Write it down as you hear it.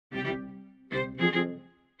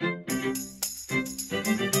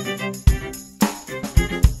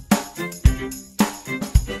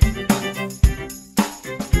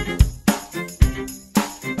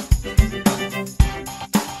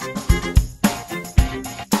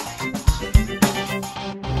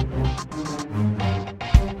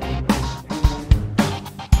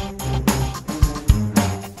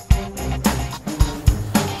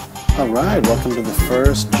Alright, welcome to the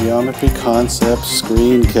first Geometry Concept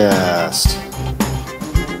screencast.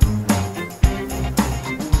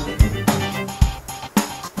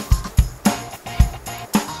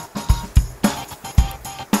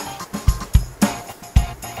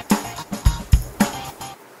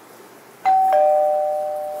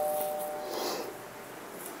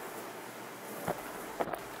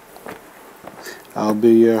 I'll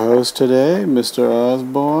be your host today, Mr.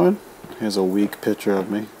 Osborne. Here's a weak picture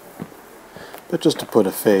of me, but just to put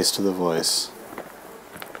a face to the voice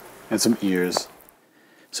and some ears.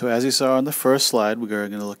 So as you saw on the first slide, we're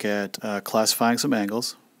going to look at classifying some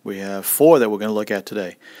angles. We have 4 that we're going to look at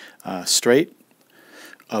today. Straight,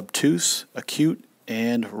 obtuse, acute,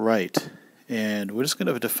 and right. And we're just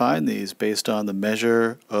going to define these based on the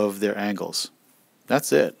measure of their angles.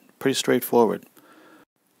 That's it. Pretty straightforward.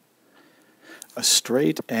 A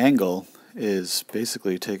straight angle is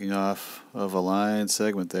basically taking off of a line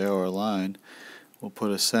segment there, or a line. We'll put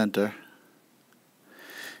a center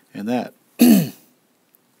in that. And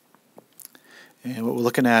what we're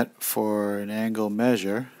looking at for an angle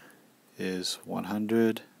measure is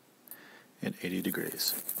 180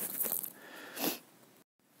 degrees.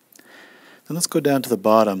 Then let's go down to the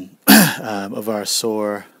bottom of our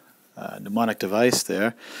SOAR mnemonic device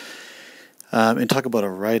there. And talk about a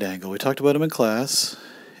right angle. We talked about them in class,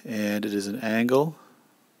 and it is an angle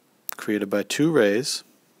created by 2 rays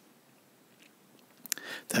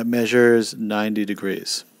that measures 90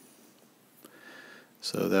 degrees.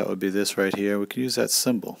 So that would be this right here. We can use that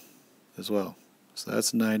symbol as well. So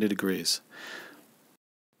that's 90 degrees.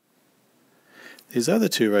 These other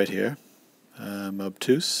 2 right here,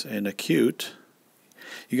 obtuse and acute,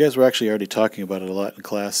 you guys were actually already talking about it a lot in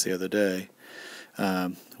class the other day.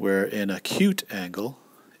 Where an acute angle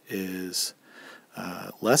is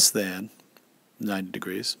less than 90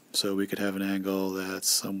 degrees. So we could have an angle that's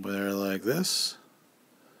somewhere like this.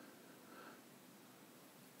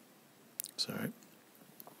 Sorry.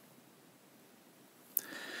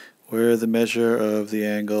 Where the measure of the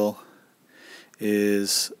angle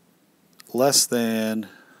is less than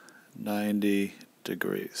 90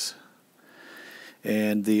 degrees.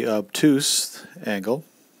 And the obtuse angle,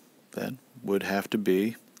 then, would have to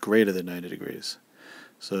be greater than 90 degrees.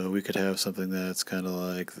 So we could have something that's kind of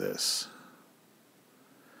like this,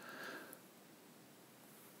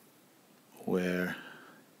 where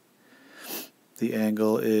the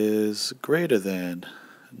angle is greater than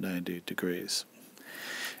 90 degrees.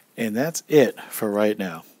 And that's it for right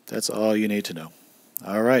now. That's all you need to know.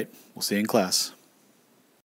 All right, we'll see you in class.